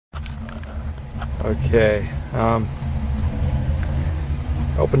Okay,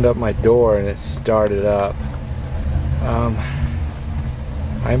 opened up my door and it started up.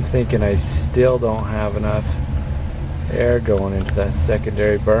 I'm thinking I still don't have enough air going into that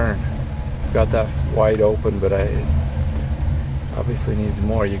secondary burn. I've got that wide open, but it obviously needs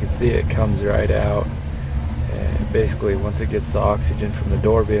more. You can see it comes right out, and basically once it gets the oxygen from the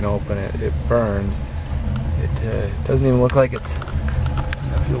door being open, it burns. It doesn't even look like it's,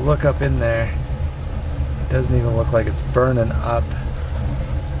 if you look up in there, it doesn't even look like it's burning up,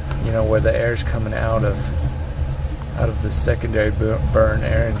 you know, where the air's coming out of the secondary burn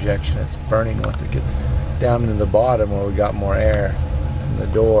air injection. It's burning once it gets down into the bottom where we got more air from the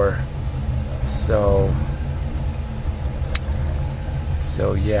door. So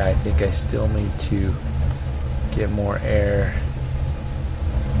yeah, I think I still need to get more air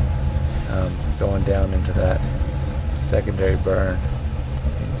going down into that secondary burn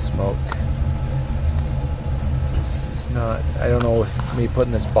and smoke. This is not, I don't know if me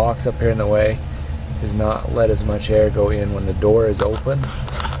putting this box up here in the way does not let as much air go in when the door is open,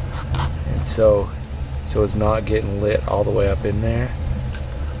 and so it's not getting lit all the way up in there.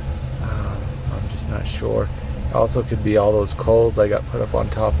 I'm just not sure. It also could be all those coals I got put up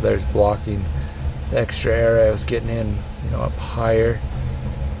on top of there is blocking the extra air I was getting in, you know, up higher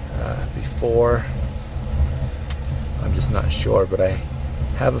before. I'm just not sure, but I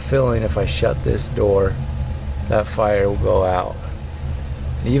have a feeling if I shut this door, that fire will go out.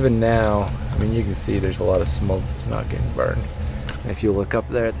 Even now, I mean, you can see there's a lot of smoke that's not getting burned. And if you look up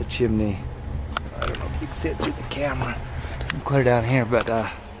there at the chimney, I don't know if you can see it through the camera. I'm clear down here, but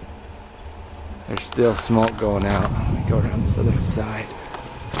there's still smoke going out. Let me go around this other side.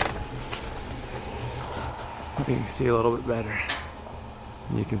 Hope you can see a little bit better.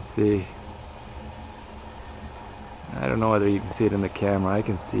 You can see, I don't know whether you can see it in the camera. I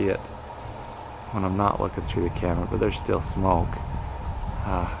can see it when I'm not looking through the camera, but there's still smoke.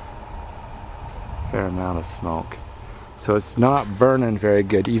 Fair amount of smoke. So it's not burning very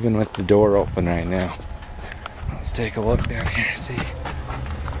good even with the door open right now. Let's take a look down here, see.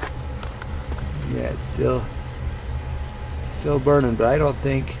 Yeah, it's still burning, but I don't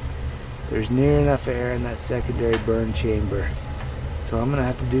think there's near enough air in that secondary burn chamber. So I'm gonna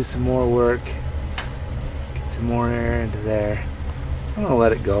have to do some more work, get some more air into there. I'm gonna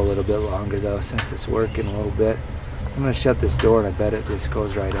let it go a little bit longer though, since it's working a little bit. I'm gonna shut this door and I bet it just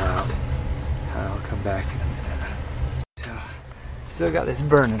goes right out. I'll come back in a minute. So, still got this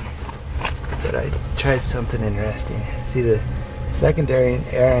burning, but I tried something interesting. See the secondary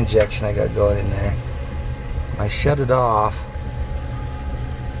air injection I got going in there. I shut it off.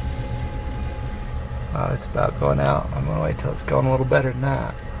 It's about going out. I'm gonna wait till it's going a little better than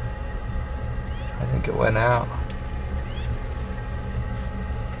that. I think it went out.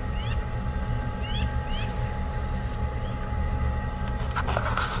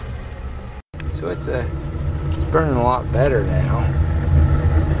 So it's burning a lot better now.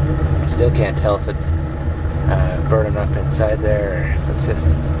 I still can't tell if it's burning up inside there or if it's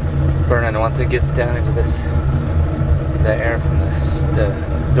just burning once it gets down into the air from the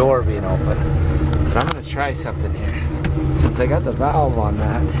door being open. But I'm gonna try something here. Since I got the valve on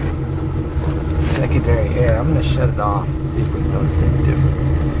that secondary air, I'm gonna shut it off and see if we can notice any difference.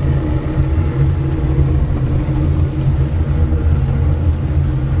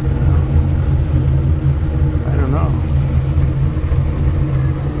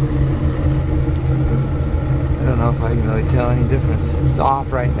 If I can really tell any difference. It's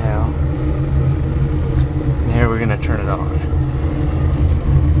off right now. And here we're gonna turn it on.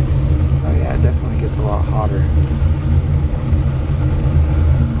 Oh yeah, it definitely gets a lot hotter.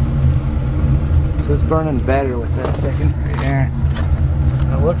 So it's burning better with that secondary air.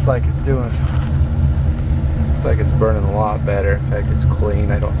 And it looks like it's burning a lot better. In fact, it's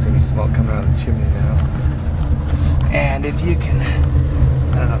clean. I don't see any smoke coming out of the chimney now. And if you can,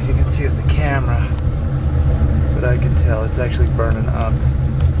 I don't know if you can see with the camera, but I can tell it's actually burning up.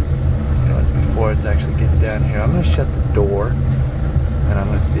 You know, it's before it's actually getting down here. I'm gonna shut the door and I'm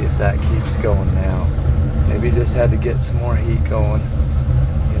gonna see if that keeps going now. Maybe you just had to get some more heat going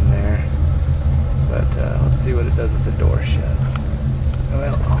in there. But let's see what it does with the door shut.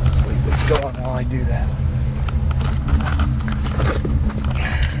 Well, I'll just leave this going while I do that.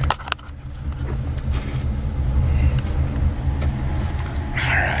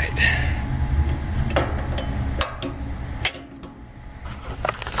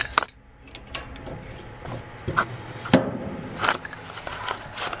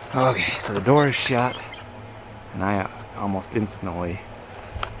 Okay, so the door is shut, and I almost instantly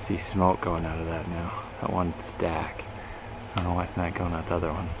see smoke going out of that now. That one stack. I don't know why it's not going out the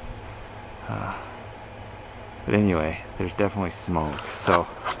other one. But anyway, there's definitely smoke. So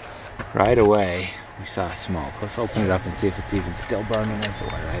right away we saw smoke. Let's open it up and see if it's even still burning if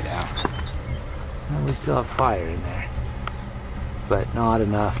it went right out. Well, we still have fire in there, but not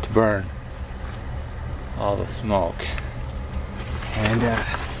enough to burn all the smoke. And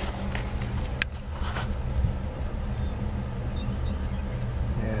yeah,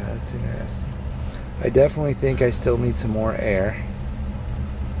 that's interesting. I definitely think I still need some more air.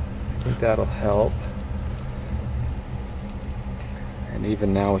 I think that'll help. And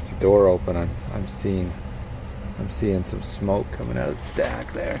even now with the door open, I'm seeing some smoke coming out of the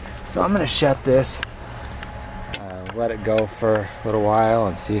stack there. So I'm gonna shut this, let it go for a little while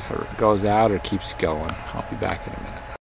and see if it goes out or keeps going. I'll be back in a minute.